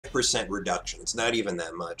5% reduction. It's not even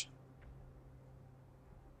that much.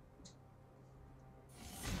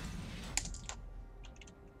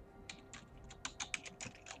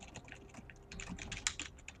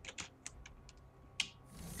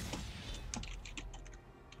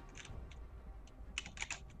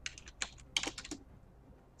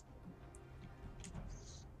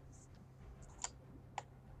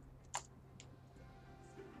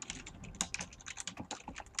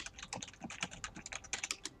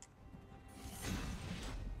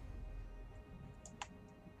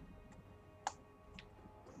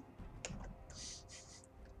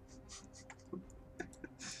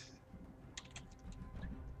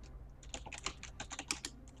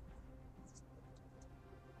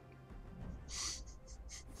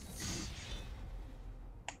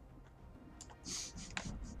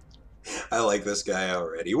 I like this guy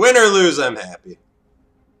already. Win or lose, I'm happy.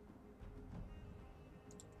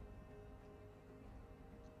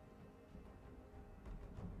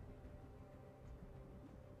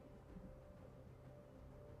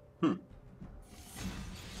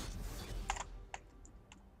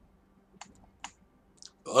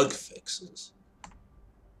 Bug fixes.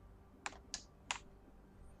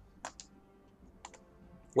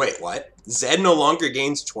 Wait, what? Zed no longer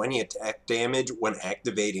gains 20 attack damage when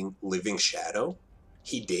activating Living Shadow?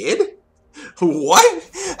 He did? What?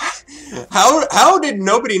 How did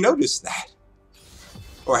nobody notice that?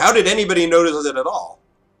 Or how did anybody notice it at all?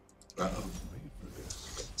 Uh-oh.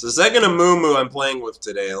 It's the second Amumu I'm playing with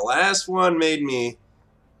today. The last one made me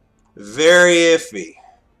very iffy.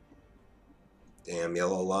 Damn,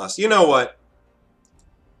 yellow lost. You know what?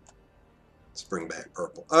 Let's bring back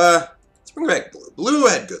purple. Let's bring back blue. Blue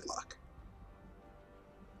had good luck.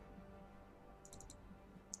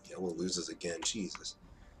 Yellow loses again. Jesus.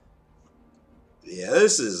 Yeah,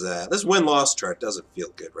 this is this win-loss chart doesn't feel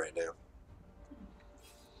good right now.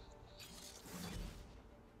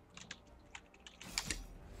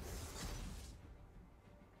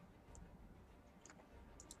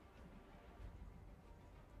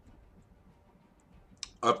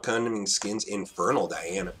 Upcoming skins, Infernal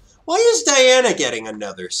Diana. Why is Diana getting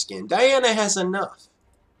another skin? Diana has enough.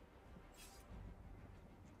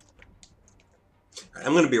 All right,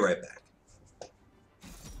 I'm going to be right back.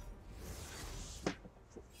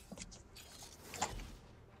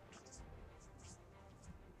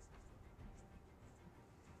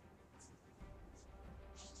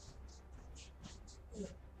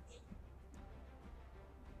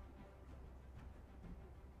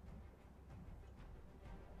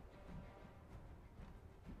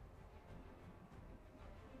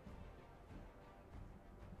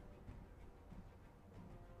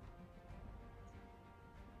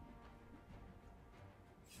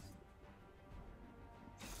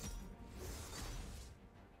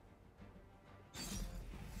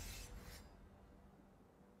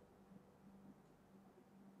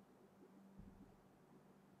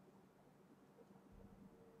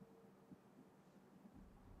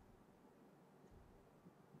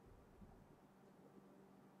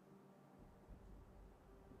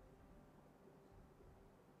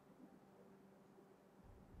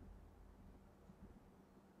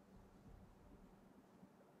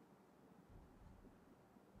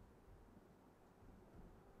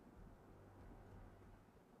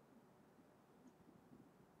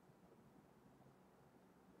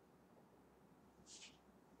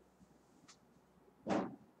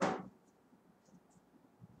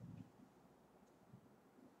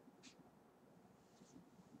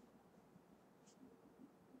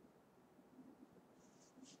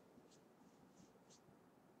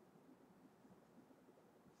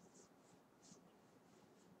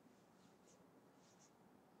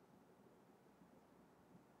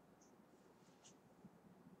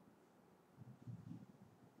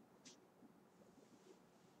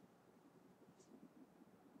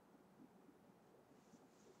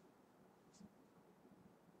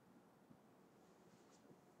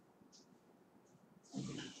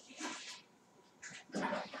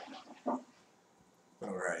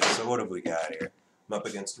 Alright, so what have we got here? I'm up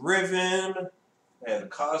against Riven. I have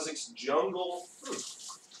Kha'Zix's Jungle.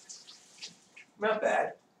 Not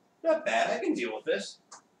bad. Not bad. I can deal with this.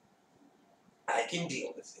 I can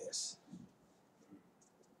deal with this.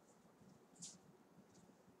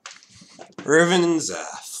 Riven's a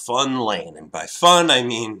fun lane, and by fun I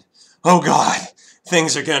mean, oh god,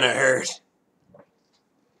 things are gonna hurt.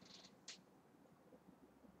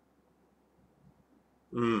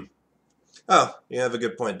 Oh, you have a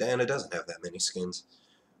good point. Diana doesn't have that many skins.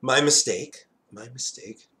 My mistake. My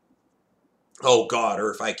mistake. Oh god,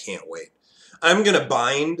 Earth, I can't wait. I'm gonna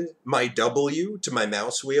bind my W to my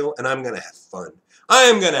mouse wheel, and I'm gonna have fun. I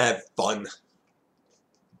am gonna have fun.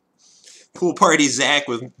 Pool Party Zach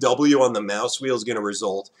with W on the mouse wheel is gonna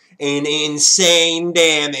result in insane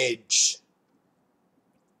damage.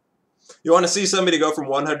 You want to see somebody go from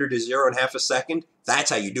 100 to 0 in half a second?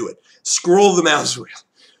 That's how you do it. Scroll the mouse wheel.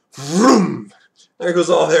 Vroom! There goes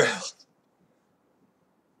all their health.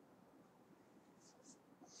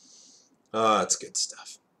 Oh, that's good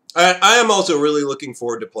stuff. I am also really looking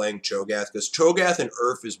forward to playing Cho'Gath, because Cho'Gath and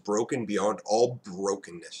Urf is broken beyond all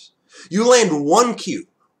brokenness. You land one Q,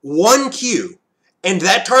 and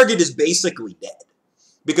that target is basically dead.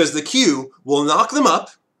 Because the Q will knock them up,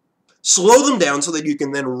 slow them down so that you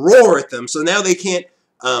can then roar at them, so now they can't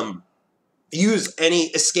use any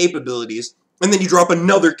escape abilities, and then you drop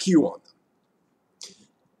another Q on them.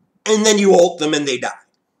 And then you ult them and they die.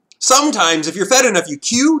 Sometimes, if you're fed enough, you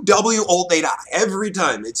Q, W, ult, they die. Every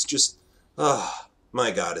time. It's just, oh,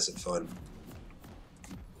 my god, is it fun.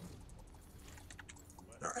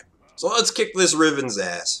 Alright, so let's kick this Riven's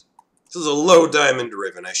ass. This is a low diamond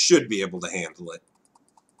Riven. I should be able to handle it.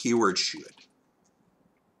 Keyword should.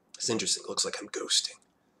 It's interesting. It looks like I'm ghosting.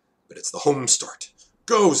 But it's the home start.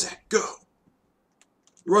 Go, Zach, go.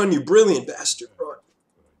 Run, you brilliant bastard, run.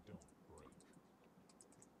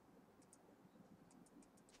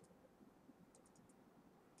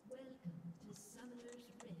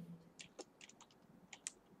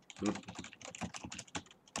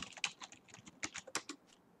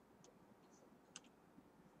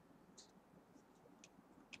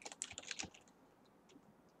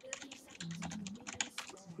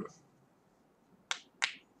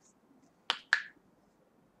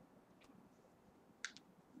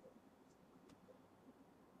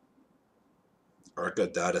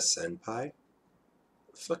 Argadata Senpai?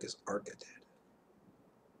 The fuck is Argadata?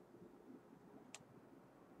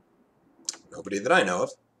 Nobody that I know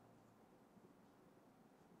of.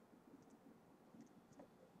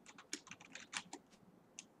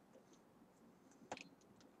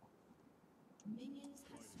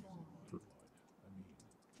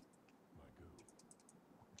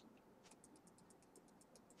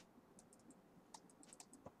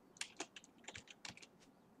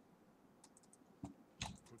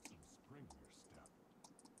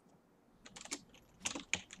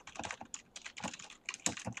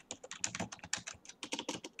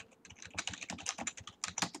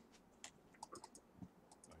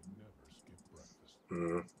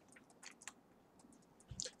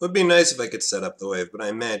 It would be nice if I could set up the wave, but I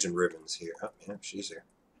imagine Riven's here. Oh, yeah, she's here.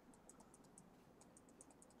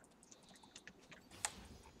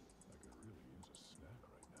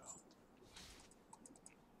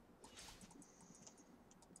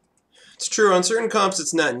 It's true, on certain comps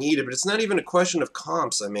it's not needed, but it's not even a question of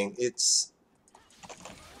comps. I mean, it's...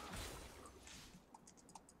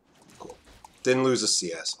 Cool. Didn't lose a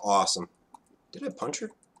CS. Awesome. Did I punch her?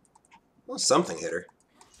 Well, something hit her.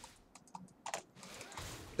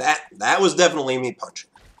 That was definitely me punching.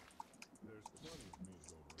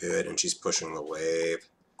 Good, and she's pushing the wave.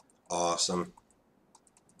 Awesome.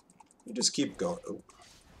 You just keep going. Oh.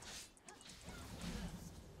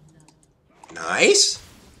 Nice.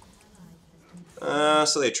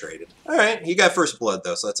 So they traded. Alright, he got first blood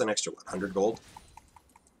though, so that's an extra, what, 100 gold?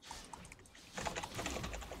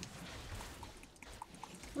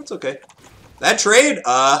 That's okay. That trade,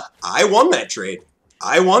 I won that trade.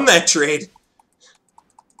 I won that trade.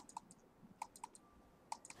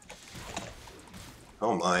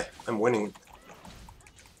 Oh my, I'm winning.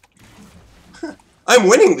 I'm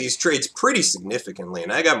winning these trades pretty significantly,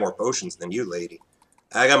 and I got more potions than you, lady.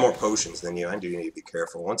 I got more potions than you. I do need to be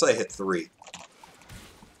careful. Once I hit 3.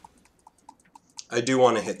 I do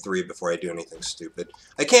want to hit 3 before I do anything stupid.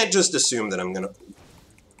 I can't just assume that I'm gonna...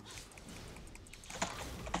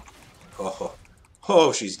 Oh,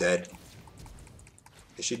 oh, she's dead.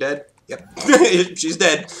 Is she dead? Yep. She's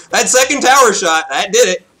dead. That second tower shot, that did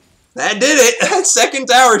it. That did it. That second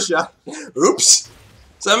tower shot. Oops.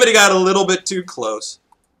 Somebody got a little bit too close.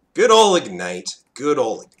 Good old Ignite. Good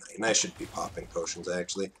old Ignite. And I should be popping potions,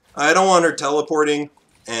 actually. I don't want her teleporting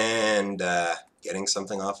and getting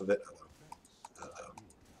something off of it.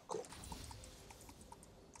 Cool.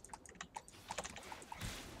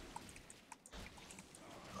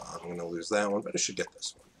 I'm going to lose that one, but I should get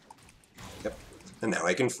this one. Yep. And now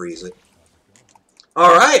I can freeze it.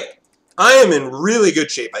 Alright. I am in really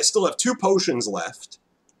good shape. I still have 2 potions left.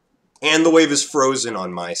 And the wave is frozen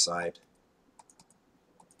on my side.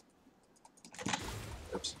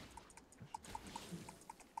 Oops.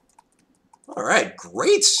 Alright,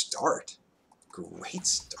 great start. Great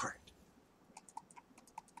start.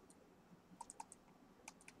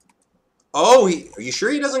 Oh, are you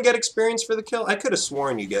sure he doesn't get experience for the kill? I could have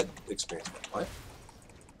sworn you get experience. What?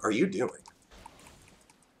 are you doing?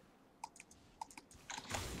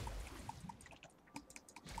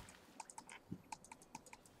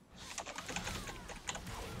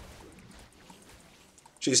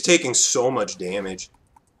 She's taking so much damage.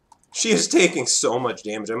 She is taking so much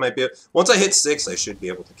damage. I might be... Once I hit 6, I should be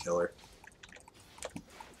able to kill her.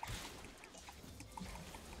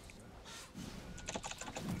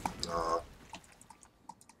 Aw.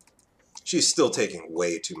 She's still taking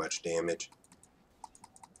way too much damage.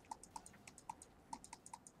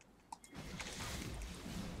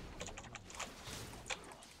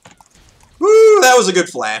 Woo! That was a good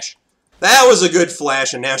flash. That was a good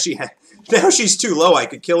flash, and now she's too low. I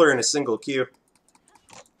could kill her in a single Q.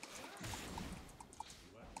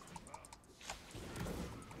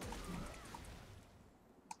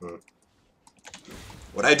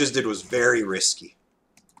 What I just did was very risky.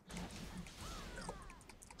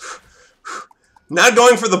 Not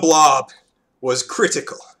going for the blob was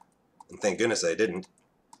critical. And thank goodness I didn't.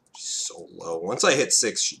 She's so low. Once I hit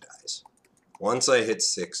 6, she dies. Once I hit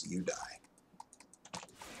 6, you die.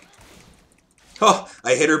 Oh,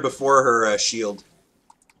 I hit her before her shield.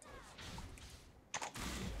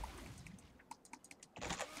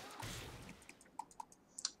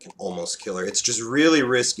 Can almost kill her. It's just really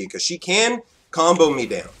risky because she can combo me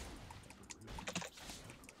down.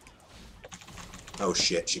 Oh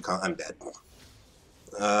shit, she can't. I'm dead.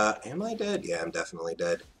 Am I dead? Yeah, I'm definitely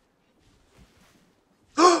dead.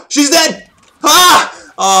 She's dead!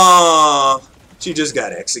 Ah! Oh, she just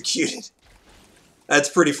got executed. That's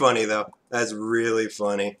pretty funny, though. That's really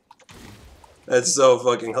funny. That's so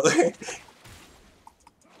fucking hilarious.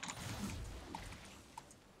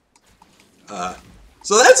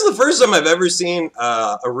 So that's the first time I've ever seen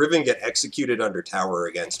a Riven get executed under tower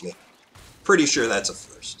against me. Pretty sure that's a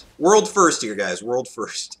first. World first here, guys. World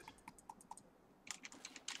first.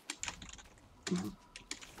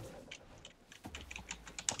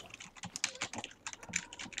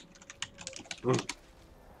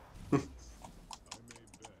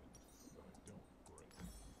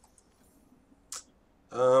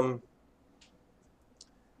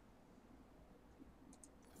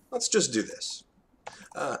 Let's just do this.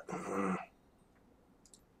 There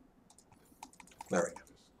we go.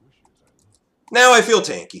 Now I feel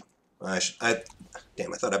tanky.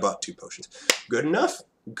 Damn, I thought I bought 2 potions. Good enough?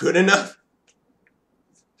 Good enough?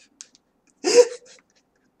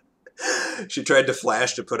 She tried to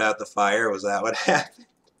flash to put out the fire. Was that what happened?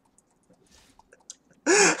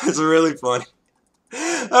 It's really funny.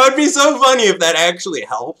 That would be so funny if that actually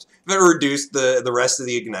helped. If it reduced the rest of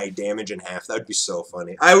the ignite damage in half. That would be so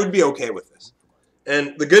funny. I would be okay with this.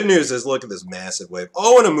 And the good news is, look at this massive wave.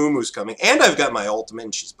 Oh, and Amumu's coming. And I've got my ultimate,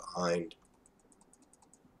 and she's behind.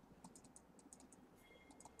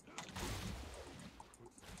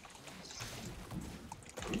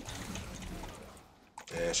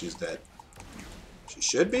 Yeah, she's dead. She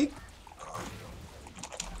should be. Oh.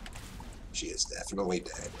 She is definitely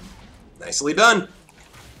dead. Nicely done.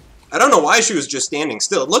 I don't know why she was just standing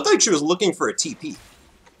still. It looked like she was looking for a TP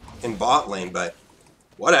in bot lane, but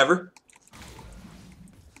whatever.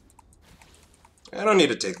 I don't need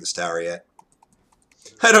to take this tower yet.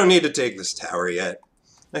 I don't need to take this tower yet.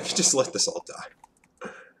 I can just let this all die.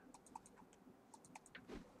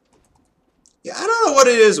 Yeah, I don't know what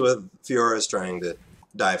it is with Fiora's trying to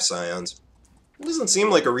dive Scions. It doesn't seem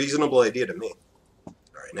like a reasonable idea to me.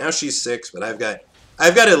 Alright, now she's 6, but I've got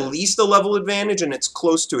at least a level advantage, and it's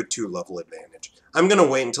close to a 2-level advantage. I'm gonna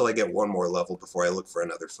wait until I get 1 more level before I look for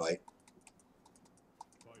another fight.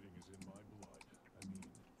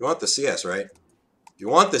 You want the CS, right? You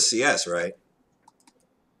want the CS, right?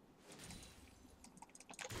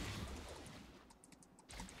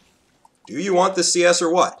 Do you want the CS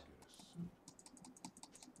or what?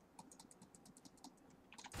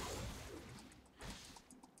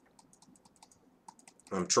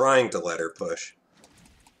 I'm trying to let her push.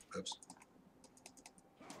 Oops.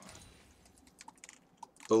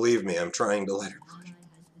 Believe me, I'm trying to let her push.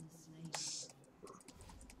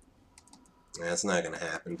 That's not gonna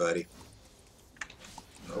happen, buddy.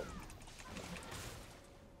 Oh.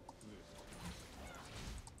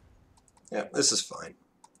 Yeah, this is fine.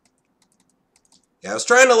 Yeah, I was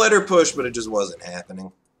trying to let her push, but it just wasn't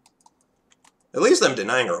happening. At least I'm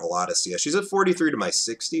denying her a lot of CS. She's at 43 to my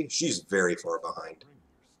 60. She's very far behind.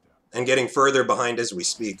 And getting further behind as we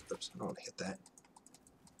speak. Oops, I don't want to hit that.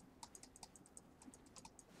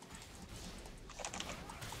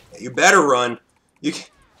 Yeah, you better run. You can...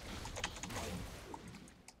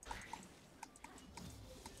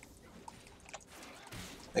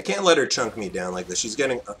 I can't let her chunk me down like this. She's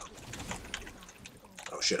getting...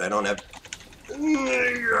 Oh shit, I don't have...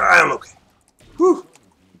 I'm okay. Whew.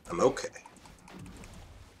 okay.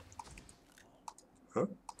 Huh?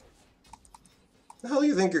 The hell do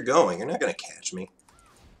you think you're going? You're not gonna catch me.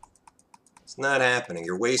 It's not happening.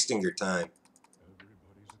 You're wasting your time.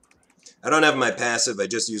 I don't have my passive. I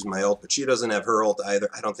just use my ult, but she doesn't have her ult either.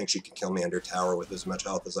 I don't think she can kill me under tower with as much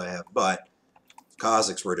health as I have, but if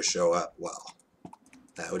Kha'Zix were to show up, well,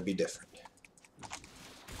 that would be different.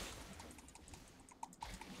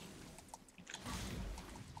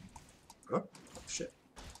 Huh? Oh, shit.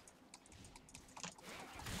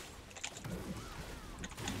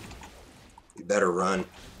 You better run.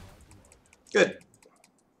 Good.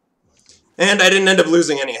 And I didn't end up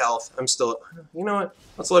losing any health. I'm still... You know what?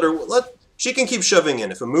 Let's let her... She can keep shoving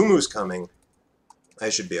in. If a Mumu's coming, I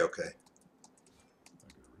should be okay.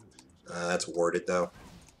 That's warded, though.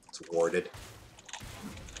 It's warded.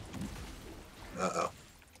 Uh-oh.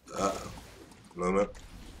 Uh-oh. Mumu.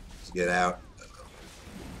 Just get out.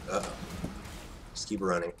 Uh-oh. Uh-oh. Just keep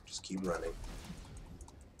running. Just keep running.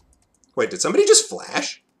 Wait, did somebody just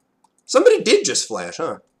flash? Somebody did just flash,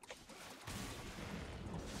 huh?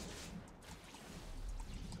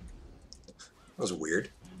 That was weird.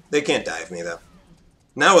 They can't dive me, though.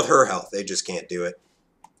 Now with her health, they just can't do it.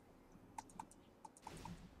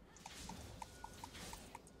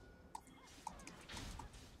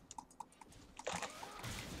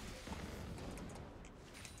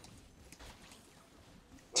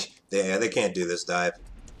 Yeah, they can't do this dive.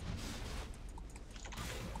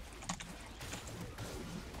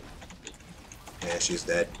 Yeah, she's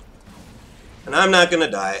dead. And I'm not gonna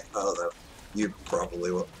die. Although, you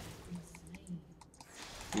probably will.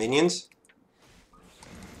 Minions? Oh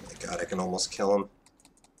my god, I can almost kill him.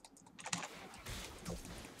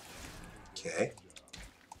 Okay.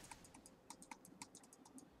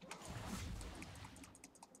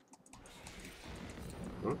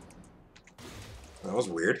 That was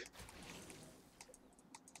weird.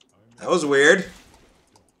 That was weird.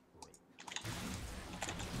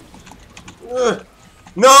 Ugh.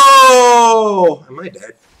 No! Am I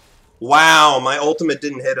dead? Wow, my ultimate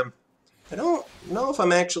didn't hit him. I don't know if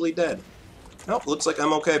I'm actually dead. Nope, looks like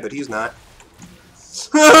I'm okay, but he's not.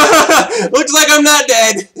 Looks like I'm not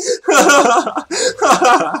dead.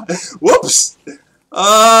 Whoops.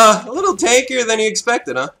 A little tankier than you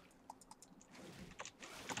expected, huh?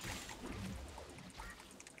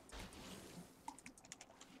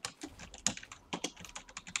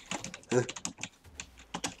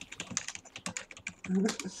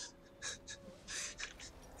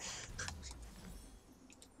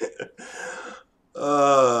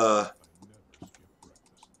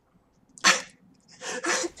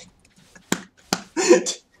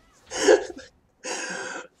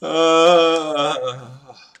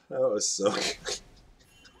 That was so good.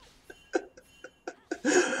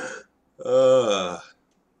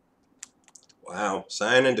 Wow,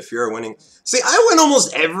 Cyan and Fiora winning. See, I win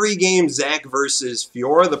almost every game Zac versus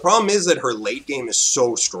Fiora. The problem is that her late game is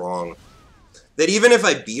so strong that even if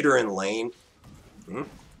I beat her in lane...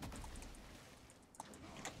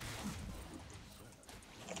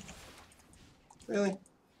 Really?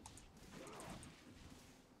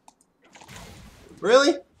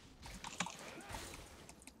 Really?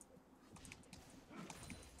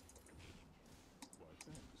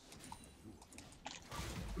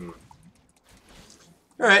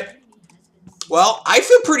 Alright. Well, I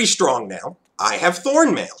feel pretty strong now. I have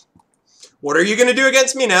Thornmail. What are you going to do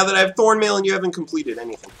against me now that I have Thornmail and you haven't completed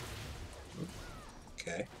anything?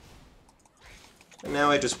 Okay. And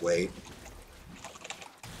now I just wait.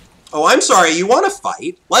 Oh, I'm sorry. You want to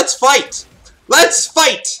fight? Let's fight! Let's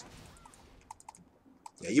fight!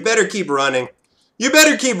 Yeah, you better keep running. You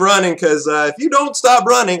better keep running, because if you don't stop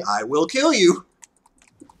running, I will kill you.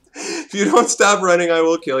 If you don't stop running, I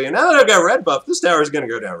will kill you. Now that I've got red buff, this tower is going to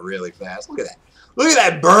go down really fast. Look at that. Look at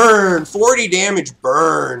that burn. 40 damage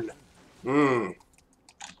burn. That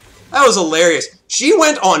was hilarious. She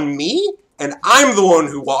went on me, and I'm the one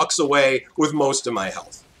who walks away with most of my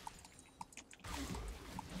health.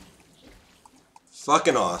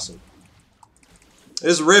 Fucking awesome.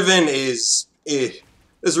 This Riven is...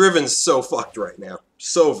 This Riven's so fucked right now.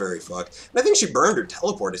 So very fucked. And I think she burned her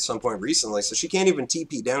teleport at some point recently, so she can't even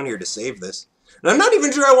TP down here to save this. And I'm not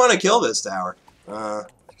even sure I want to kill this tower. I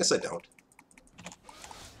guess I don't.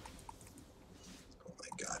 Oh my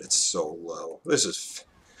god, it's so low. This is...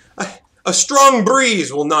 A strong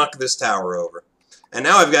breeze will knock this tower over. And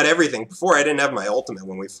now I've got everything. Before I didn't have my ultimate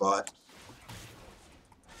when we fought.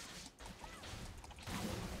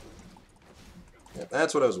 Yeah,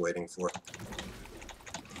 that's what I was waiting for.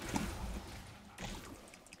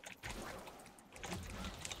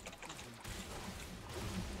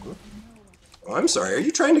 Oh, I'm sorry. Are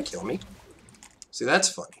you trying to kill me? See, that's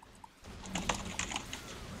funny.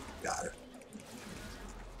 Got her.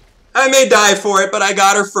 I may die for it, but I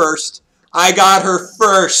got her first. I got her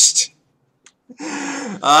first.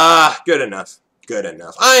 Ah, good enough. Good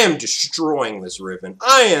enough. I am destroying this Riven.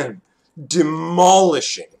 I am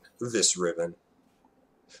demolishing this Riven.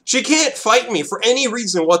 She can't fight me for any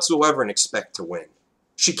reason whatsoever and expect to win.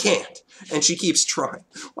 She can't. And she keeps trying.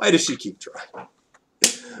 Why does she keep trying?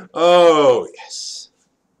 Oh, yes.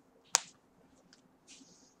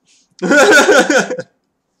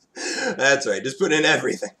 That's right. Just put in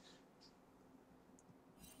everything.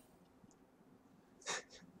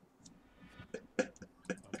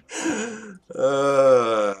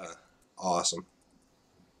 Awesome.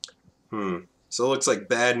 So it looks like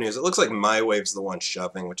bad news. It looks like my wave's the one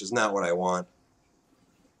shoving, which is not what I want.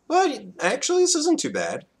 But actually, this isn't too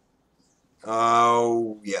bad.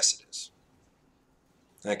 Oh, yes it is.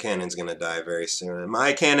 That cannon's gonna die very soon. And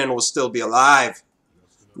my cannon will still be alive.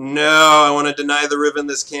 No, I want to deny the Riven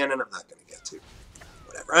this cannon. I'm not gonna get to.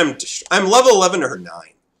 Whatever. I'm level 11 to her 9.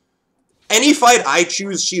 Any fight I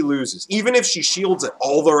choose, she loses. Even if she shields at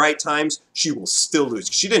all the right times, she will still lose.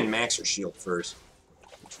 She didn't max her shield first.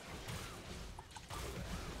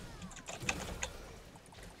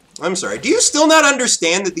 I'm sorry. Do you still not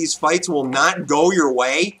understand that these fights will not go your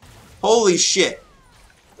way? Holy shit.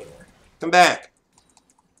 Come back.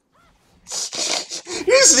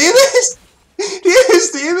 You see this? Do you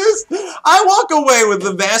see this? I walk away with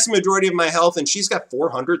the vast majority of my health and she's got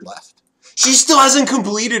 400 left. She still hasn't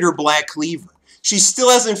completed her Black Cleaver. She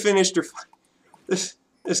still hasn't finished her fight. This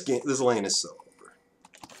lane is so over.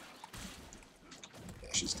 Yeah,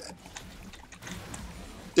 she's dead.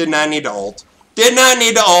 Did not need to ult. Did not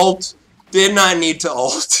need to ult. Did not need to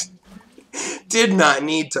ult. Did not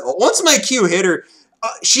need to ult. Once my Q hit her,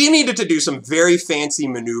 she needed to do some very fancy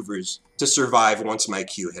maneuvers to survive once my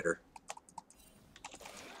Q hit her.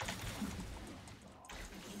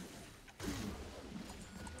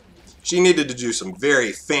 She needed to do some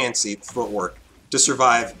very fancy footwork to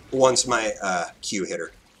survive once my Q hit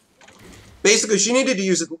her. Basically, she needed to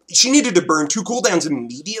use it. She needed to burn 2 cooldowns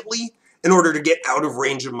immediately in order to get out of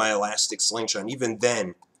range of my elastic slingshot. Even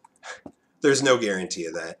then, there's no guarantee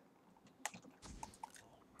of that.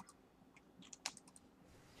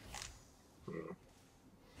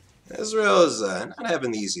 Ezreal is not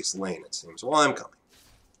having the easiest lane, it seems. Well, I'm coming.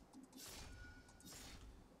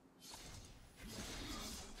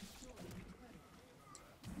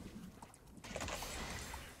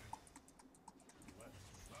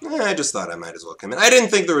 I just thought I might as well come in. I didn't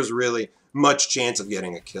think there was really much chance of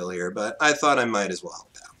getting a kill here, but I thought I might as well help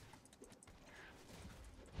out.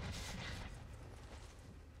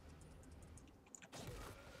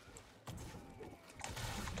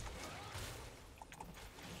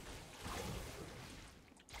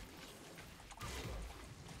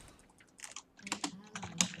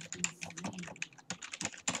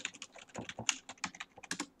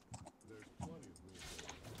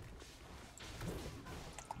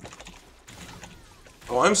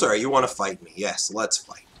 Oh, I'm sorry, you want to fight me. Yes, let's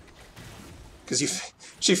fight. Because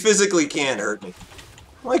she physically can't hurt me.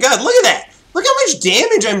 Oh my god, look at that! Look how much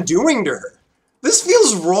damage I'm doing to her! This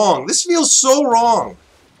feels wrong. This feels so wrong.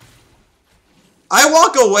 I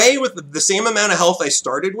walk away with the same amount of health I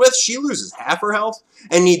started with. She loses half her health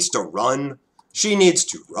and needs to run. She needs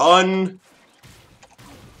to run.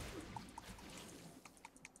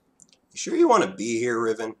 You sure you want to be here,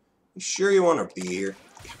 Riven? You sure you want to be here?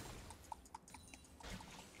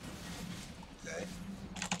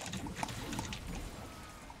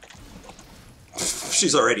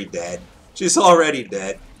 She's already dead. She's already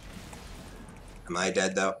dead. Am I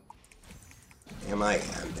dead, though? Am I?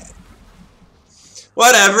 Yeah, I'm dead.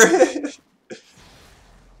 Whatever.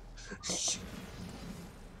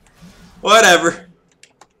 Whatever.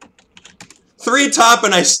 3 top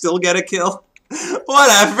and I still get a kill.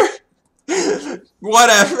 Whatever.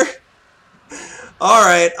 Whatever.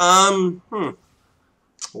 Alright,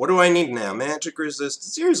 what do I need now? Magic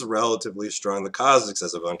resistance. Here's relatively strong. The Kha'Zix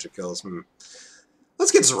has a bunch of kills.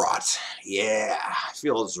 Let's get Zerot. Yeah, I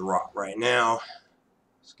feel Zerot right now.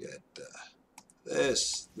 Let's get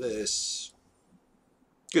this.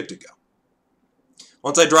 Good to go.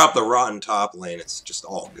 Once I drop the rotten top lane, it's just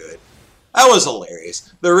all good. That was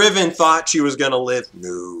hilarious. The Riven thought she was going to live.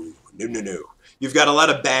 No. You've got a lot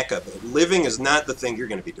of backup. Living is not the thing you're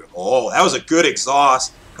going to be doing. Oh, that was a good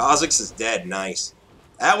exhaust. Kha'Zix is dead. Nice.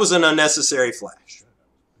 That was an unnecessary flash.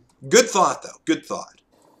 Good thought, though. Good thought.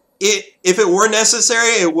 If it were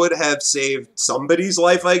necessary, it would have saved somebody's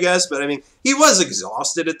life, I guess. But, I mean, he was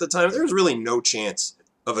exhausted at the time. There was really no chance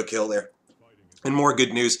of a kill there. And more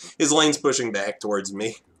good news, his lane's pushing back towards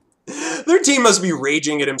me. The Their team must be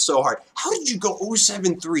raging at him so hard. How did you go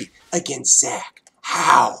 0-7-3 against Zach?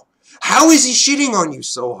 How? How is he shitting on you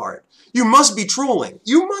so hard? You must be trolling.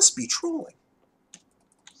 You must be trolling.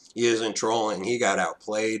 He isn't trolling. He got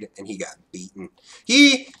outplayed, and he got beaten.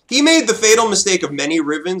 He made the fatal mistake of many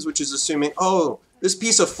Rivens, which is assuming, oh, this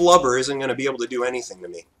piece of flubber isn't going to be able to do anything to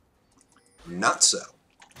me. Not so.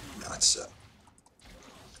 Not so.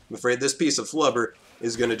 I'm afraid this piece of flubber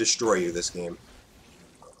is going to destroy you this game.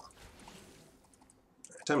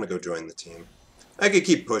 Time to go join the team. I could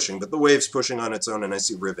keep pushing, but the wave's pushing on its own, and I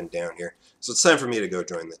see Riven down here. So it's time for me to go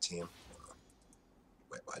join the team.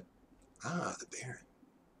 Wait, what? Ah, the Baron.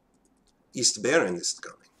 East Baron is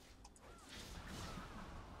coming.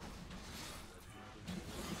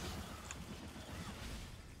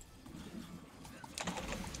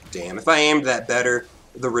 Damn, if I aimed that better,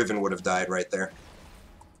 the Riven would have died right there.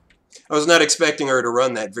 I was not expecting her to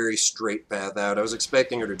run that very straight path out. I was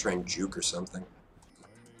expecting her to try and juke or something.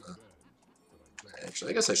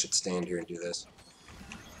 Actually, I guess I should stand here and do this.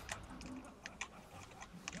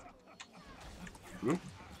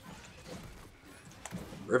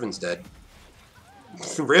 Riven's dead.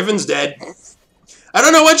 Riven's dead. I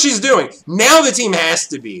don't know what she's doing. Now the team has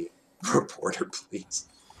to be. Reporter, please.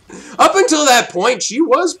 Up until that point, she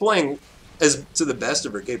was playing as to the best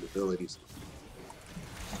of her capabilities.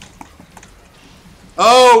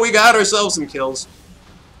 Oh, we got ourselves some kills.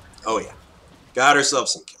 Oh, yeah. Got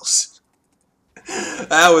ourselves some kills.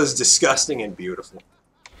 That was disgusting and beautiful.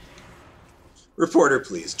 Reporter,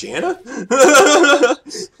 please. Jana?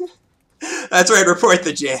 That's right, report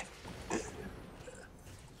the Jan.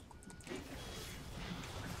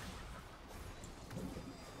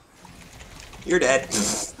 You're dead.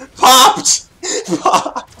 Popped!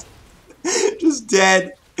 Popped! Just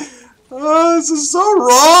dead. Oh, this is so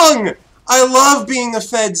wrong! I love being a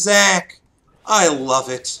Fed Zach. I love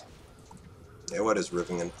it. Yeah, what is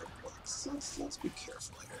Riven and let's be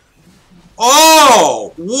careful here.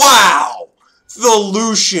 Oh! Wow! The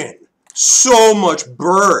Lucian! So much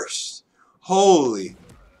burst! Holy.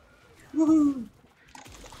 Woohoo!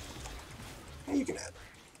 You can have it.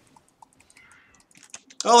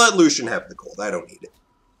 I'll let Lucian have the gold. I don't need it.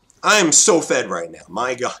 I am so fed right now.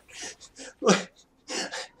 My God.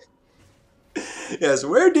 Yes,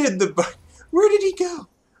 where did he go?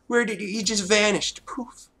 Where did he just vanished?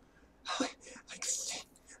 Poof.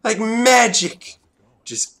 Like magic.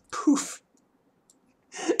 Just poof.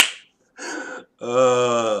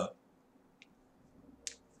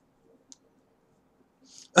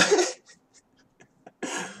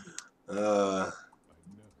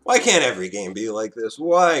 Why can't every game be like this?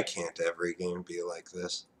 Why can't every game be like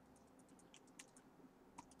this?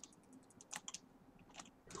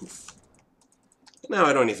 Poof. Now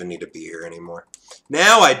I don't even need to be here anymore.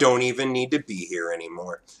 Now I don't even need to be here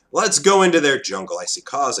anymore. Let's go into their jungle. I see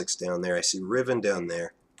Kha'Zix down there. I see Riven down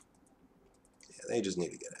there. Yeah, they just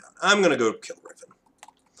need to get out. I'm going to go kill Riven.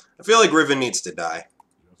 I feel like Riven needs to die.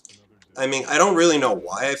 I mean, I don't really know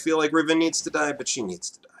why I feel like Riven needs to die, but she needs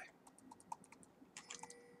to die.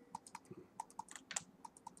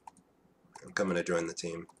 I'm coming to join the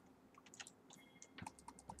team.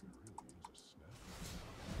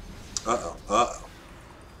 Uh-oh, uh-oh.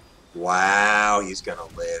 Wow, he's gonna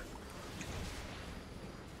live.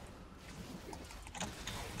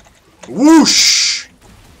 Whoosh!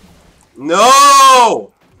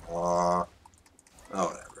 No! Oh,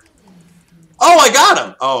 whatever. Oh, I got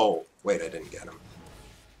him! Oh, wait, I didn't get him.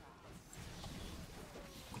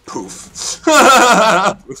 Poof.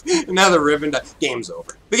 Now the Riven died. Game's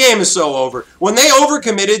over. The game is so over. When they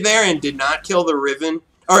overcommitted there and did not kill the Riven,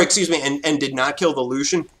 or excuse me, and did not kill the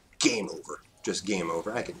Lucian, game over. Just game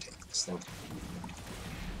over. I can take this thing.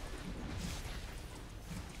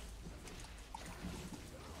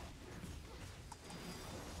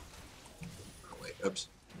 Oh, wait, oops.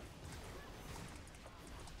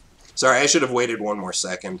 Sorry, I should have waited one more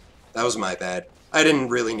second. That was my bad. I didn't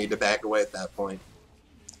really need to back away at that point.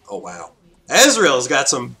 Oh, wow. Ezreal's got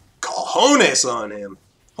some cojones on him.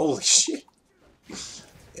 Holy shit.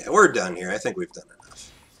 Yeah, we're done here. I think we've done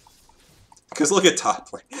enough. Because look at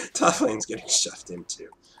top lane. Top lane's getting shoved in too.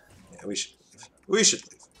 Yeah, we should leave. We should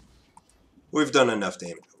leave. We've done enough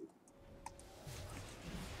damage.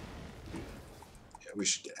 Yeah, we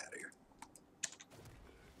should get out of here.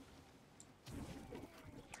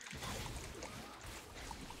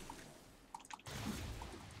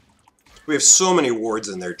 We have so many wards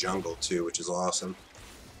in their jungle too, which is awesome.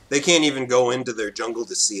 They can't even go into their jungle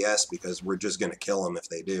to CS because we're just going to kill them if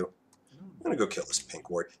they do. I'm going to go kill this pink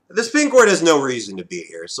ward. This pink ward has no reason to be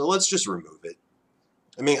here, so let's just remove it.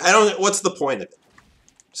 I mean, what's the point of it?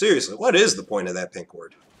 Seriously, what is the point of that pink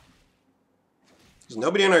ward? There's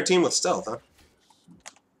nobody on our team with stealth, huh?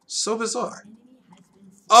 So bizarre.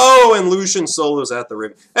 Oh, and Lucian solos at the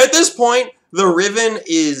Riven. At this point, the Riven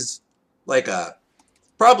is like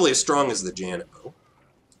probably as strong as the Janet.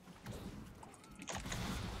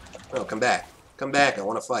 Oh, come back. Come back. I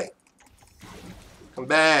want to fight. Come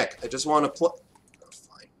back. I just want to play. Oh,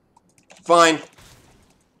 fine. Fine.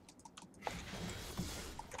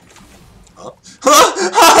 Huh?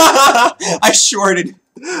 I shorted.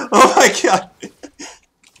 Oh my god.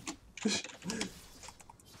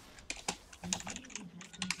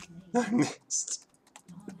 I missed.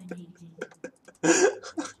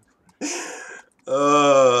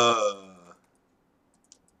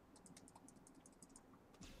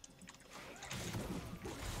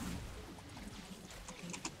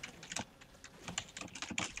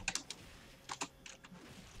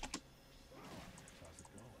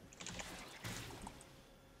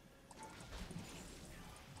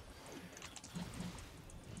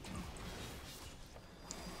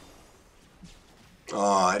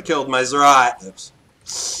 Oh, I killed my Zerat. Oops.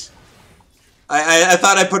 I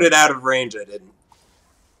thought I put it out of range. I didn't.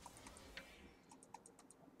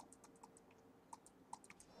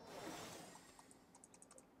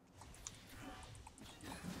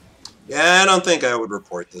 Yeah, I don't think I would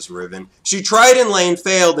report this Riven. She tried in lane,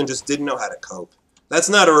 failed, and just didn't know how to cope. That's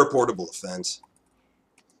not a reportable offense.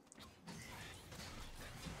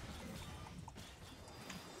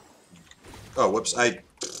 Oh, whoops. I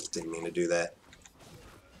didn't mean to do that.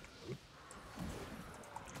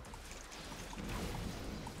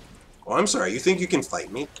 Oh, I'm sorry. You think you can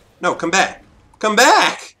fight me? No, come back. Come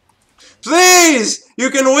back! Please! You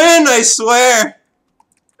can win, I swear!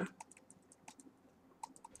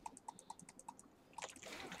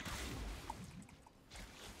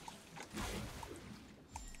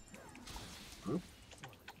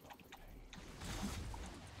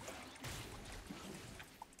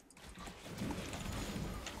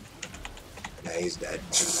 Yeah, he's dead.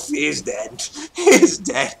 He's dead. He's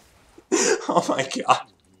dead. Oh my god.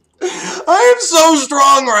 I am so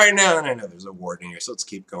strong right now. And I know there's a ward in here, so let's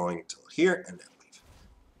keep going until here and then leave.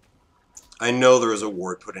 I know there was a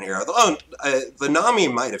ward put in here. Oh, the Nami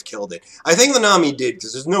might have killed it. I think the Nami did,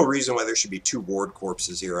 because there's no reason why there should be 2 ward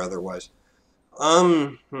corpses here otherwise.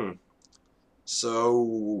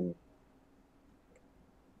 So...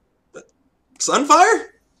 Sunfire?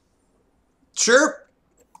 Sure.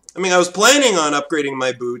 I mean, I was planning on upgrading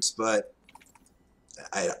my boots, but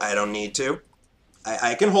I don't need to.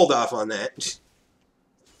 I can hold off on that.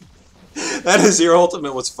 That Azir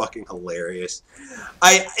ultimate was fucking hilarious.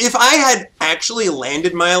 If I had actually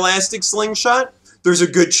landed my elastic slingshot, there's a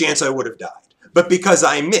good chance I would have died. But because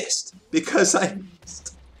I missed. Because I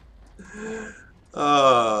missed.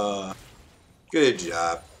 Good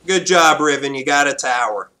job. Good job, Riven. You got a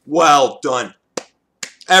tower. Well done.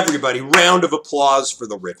 Everybody, round of applause for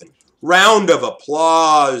the Riven. Round of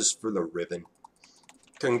applause for the Riven.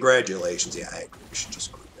 Congratulations. Yeah, I agree. We should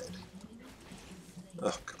just group it.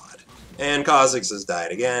 Oh, God. And Kha'Zix has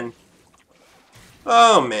died again.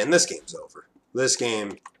 Oh, man. This game's over. This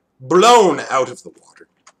game blown out of the water.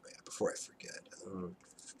 Yeah, before I forget.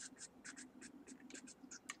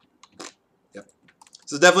 Yep.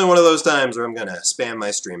 This is definitely one of those times where I'm going to spam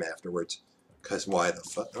my stream afterwards. Because why the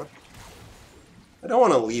fuck? Huh? I don't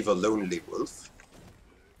want to leave a lonely wolf.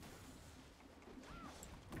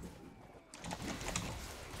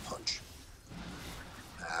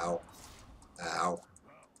 Ow. Ow.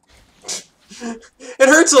 It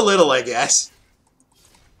hurts a little, I guess.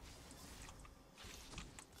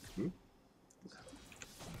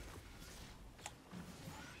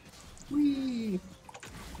 Whee!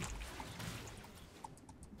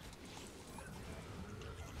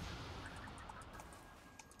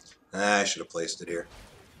 I should have placed it here.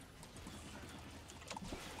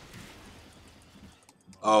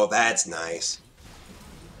 Oh, that's nice.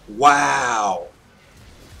 Wow.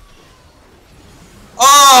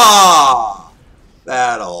 Ah!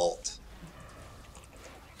 That ult.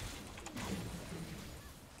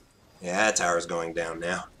 Yeah, that tower's going down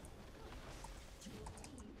now.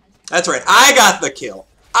 That's right, I got the kill.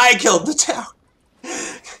 I killed the tower.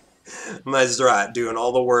 My Zerat doing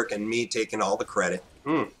all the work and me taking all the credit.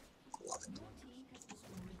 Love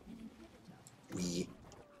it.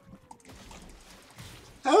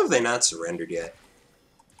 How have they not surrendered yet?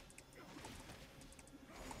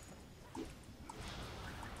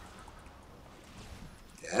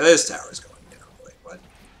 Yeah, this tower's going down. Wait, what?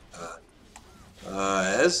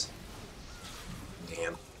 Ez?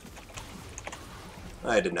 Damn.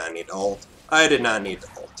 I did not need to ult. I did not need to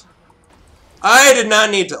ult. I did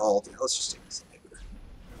not need to ult. Let's just take this inhibitor.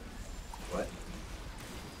 What?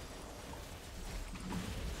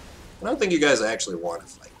 I don't think you guys actually want to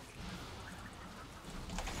fight.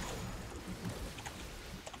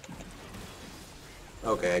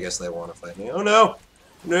 Okay, I guess they want to fight me. Oh no!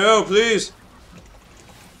 No, please!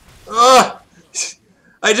 Ugh!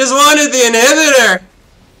 I just wanted the inhibitor!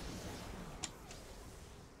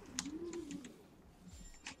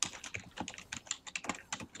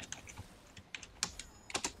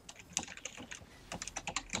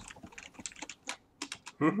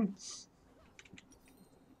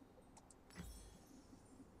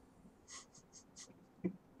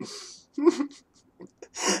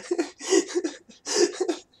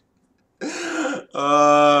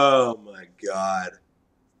 Oh my god.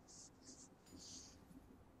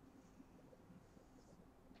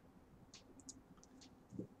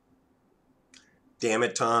 Damn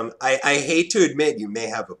it, Tom. I hate to admit you may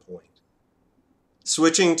have a point.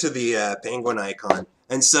 Switching to the penguin icon,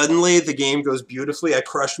 and suddenly the game goes beautifully. I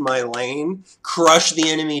crush my lane, crush the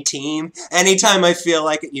enemy team. Anytime I feel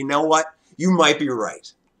like it, you know what? You might be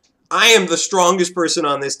right. I am the strongest person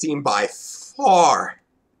on this team by far.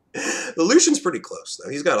 The Lucian's pretty close, though.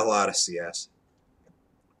 He's got a lot of CS.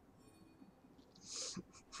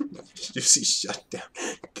 Juicy shutdown.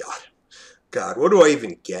 God, what do I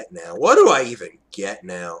even get now? What do I even get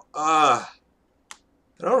now? I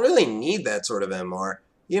don't really need that sort of MR.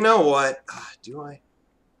 You know what? Do I?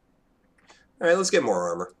 Alright, let's get more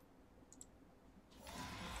armor.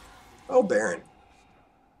 Oh, Baron.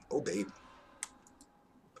 Oh, baby.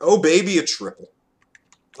 Oh, baby, a triple.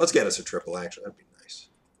 Let's get us a triple, actually. That'd be nice.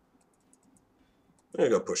 I'm gonna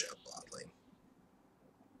go push out bot lane.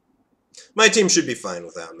 My team should be fine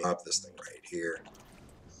without me. Pop this thing right here.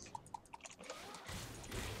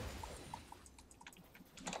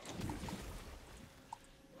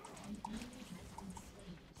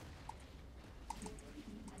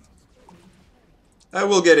 I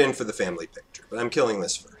will get in for the family picture, but I'm killing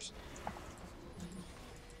this first.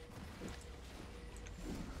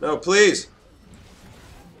 No, please.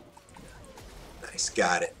 Nice,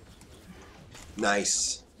 got it.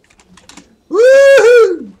 Nice.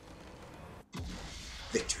 Woohoo!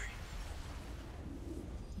 Victory.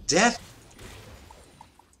 Death.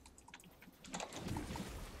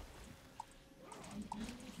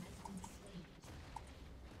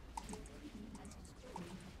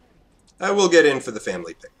 I will get in for the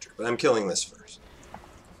family picture, but I'm killing this first.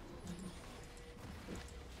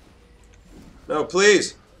 No,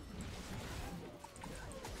 please.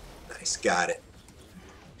 Nice, got it.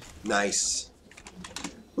 Nice.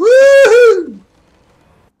 Woohoo!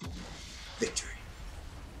 Victory.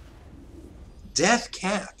 Death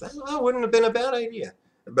cap. That wouldn't have been a bad idea.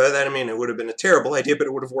 By that I mean it would have been a terrible idea, but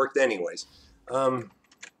it would have worked anyways.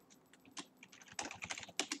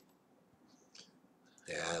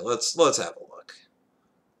 Yeah, let's have a look.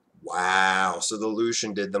 Wow, so the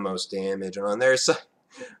Lucian did the most damage, and on their side,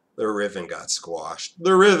 the Riven got squashed.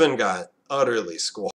 The Riven got utterly squashed.